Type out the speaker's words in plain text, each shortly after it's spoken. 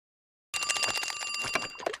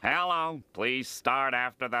Hello, please start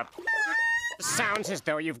after the... Sounds as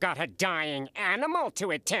though you've got a dying animal to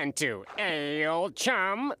attend to, eh, old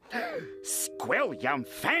chum? Squilliam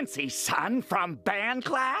Fancy Son from band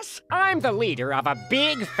class? I'm the leader of a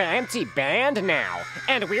big fancy band now,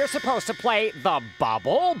 and we're supposed to play the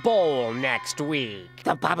Bubble Bowl next week.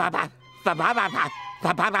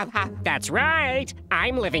 That's right.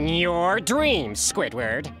 I'm living your dreams,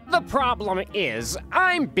 Squidward. The problem is,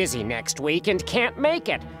 I'm busy next week and can't make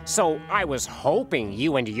it, so I was hoping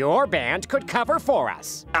you and your band could cover for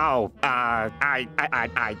us. I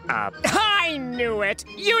knew it!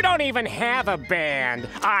 You don't even have a band!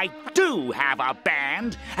 I do have a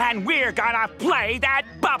band, and we're gonna play that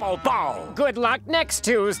Bubble Bowl! Good luck next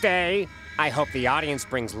Tuesday. I hope the audience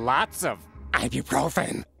brings lots of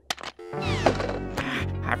ibuprofen.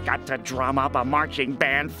 I've got to drum up a marching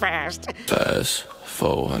band fast. Fast,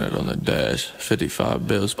 400 on the dash, 55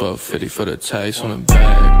 bills, but 50 for the tax on the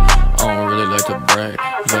bag. I don't really like to brag.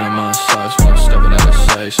 Venom my socks when I'm stepping out of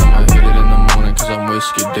sight. I'ma hit it in the morning cause I'm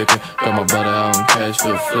whiskey dipping. Got my brother out on cash,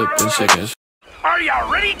 feel flipping seconds. Are ya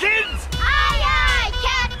ready, kids? Aye, aye,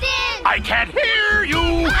 Captain! I can't hear you!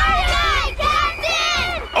 Aye, aye,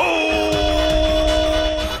 Captain! Oh!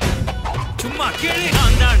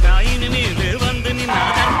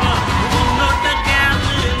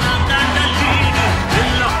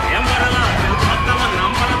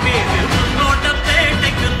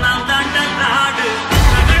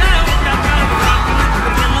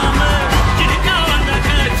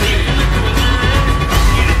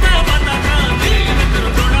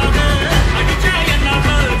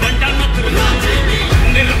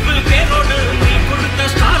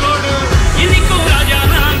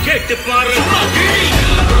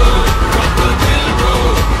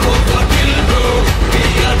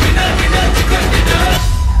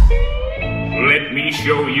 Let me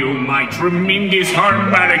show you my tremendous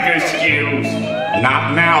harmonica skills.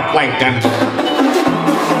 Not now, Plankton.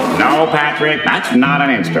 No, Patrick, that's not an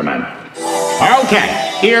instrument.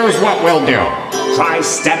 Okay, here's what we'll do. Try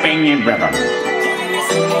stepping in rhythm.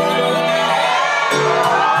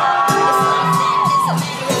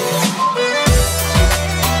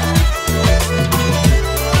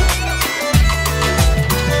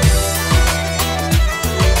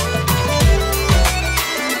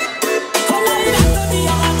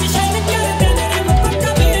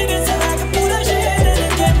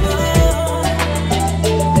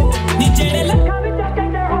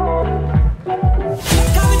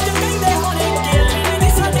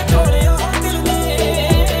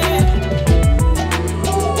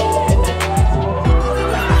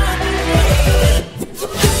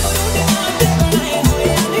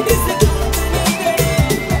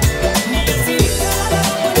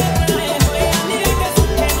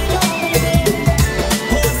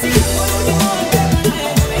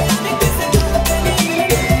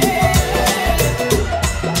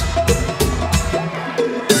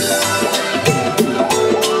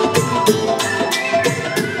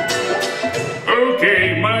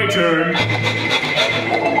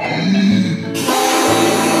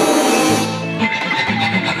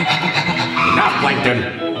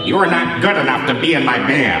 You're not good enough to be in my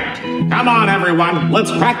band. Come on, everyone.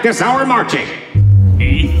 Let's practice our marching.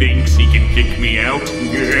 He thinks he can kick me out. I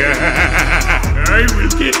will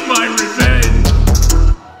get my revenge.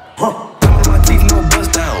 My teeth, no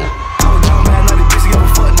bust down. I was down, man, now the bitch give a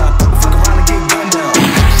fuck now. Fuck around and get gunned down.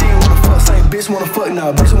 She ain't wanna fuck, same bitch wanna fuck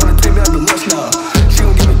now. Bitch wanna take me out to lunch now. She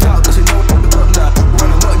gon' give me talk, cause she know I'm up now.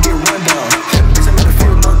 Run them up, get run down. Bitch, I'm in the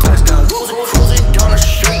field, no touchdown. Cruising down the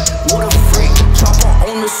street, what a freak. Chopper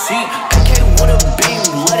on the seat, AK with a beam,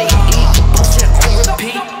 let it eat. Bust it on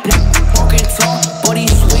repeat. Walking tall, but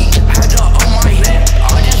he's sweet. Had her on my head,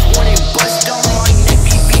 I just want it bust down my neck.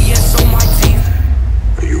 BBS on my teeth.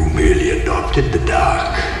 You merely adopted the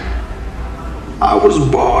dark. I was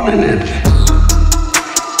born in it.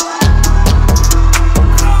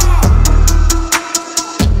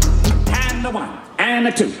 And a 1, and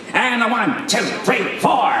a 2, and a 1, 2, 3,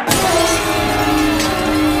 4.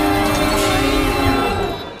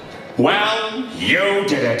 Well, you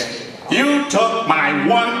did it. You took my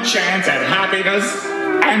one chance at happiness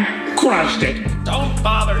and crushed it. Don't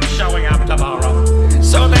bother showing up tomorrow.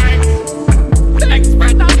 So thanks. Thanks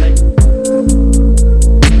for nothing.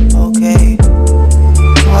 Okay,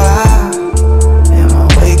 why am I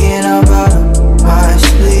waking up out of my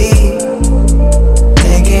sleep?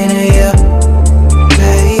 Thinking of you,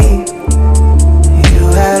 babe. You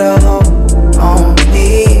had a hold on me,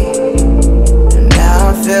 and now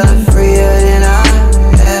I'm feeling freer than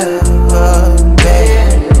I've ever been.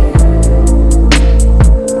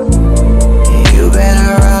 You've been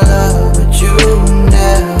around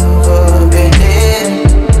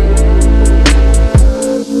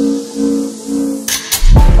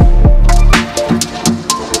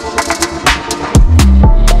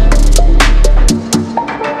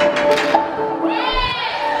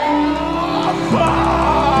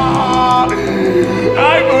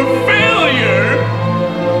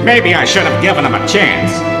Maybe I should have given him a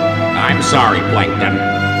chance. I'm sorry, Plankton.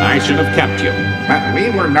 I should have kept you. But we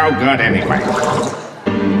were no good anyway.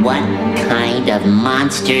 What kind of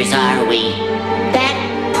monsters are we? That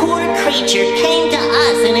poor creature came to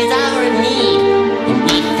us in his hour of need, and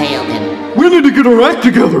we failed him. We need to get our act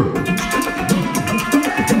together.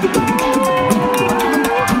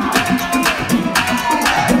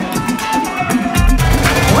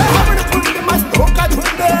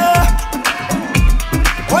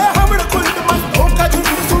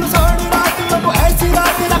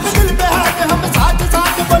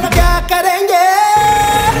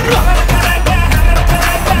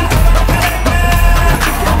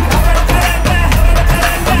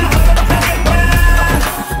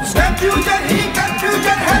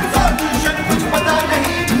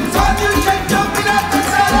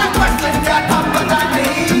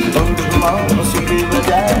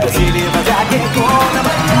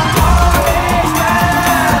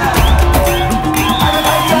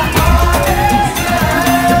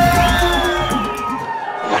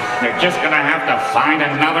 Just gonna have to find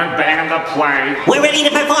another band to play. We're ready to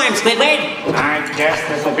perform, Squidward. I guess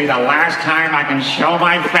this will be the last time I can show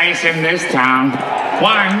my face in this town.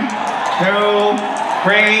 1, 2,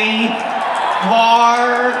 3,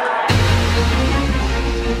 4.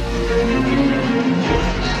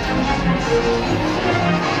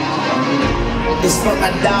 It's for my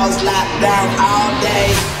dogs locked down all day.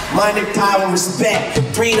 Money, power, respect,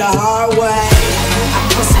 free the hard way. I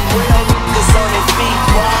put some real niggas on their feet,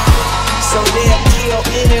 boy. So they'll kill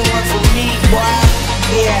anyone for me, boy.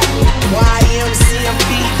 Yeah,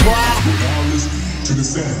 YMCMB, boy. Now listen to the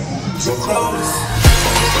sound. So close.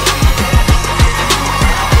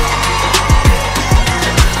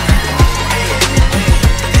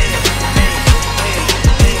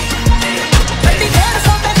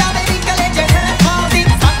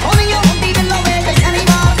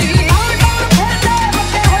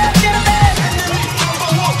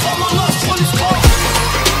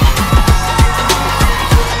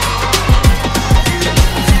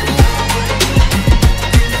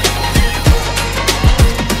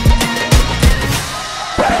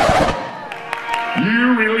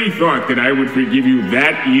 Thought that I would forgive you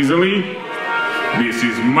that easily? This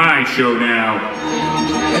is my show now.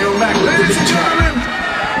 Hey, Mac, ladies and gentlemen,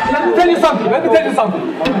 let me tell you something. Let me tell you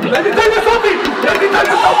something. Let me tell you something. Let me tell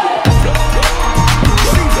you something.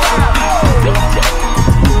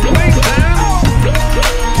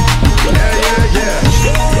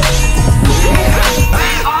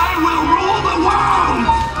 I will rule the world.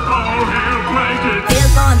 Oh, hell, Plankton.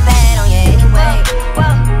 Feels going bad on you anyway.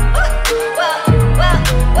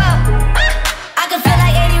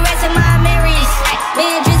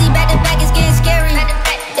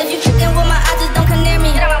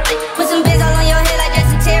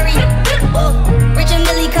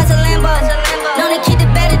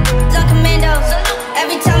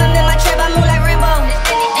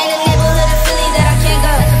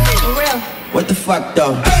 What the fuck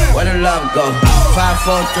though? Where the love go? 5,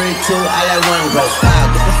 4, 3, 2, I let one go.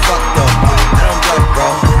 Wow, get the fuck though. I don't bluff, bro.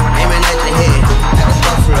 Aiming at the head.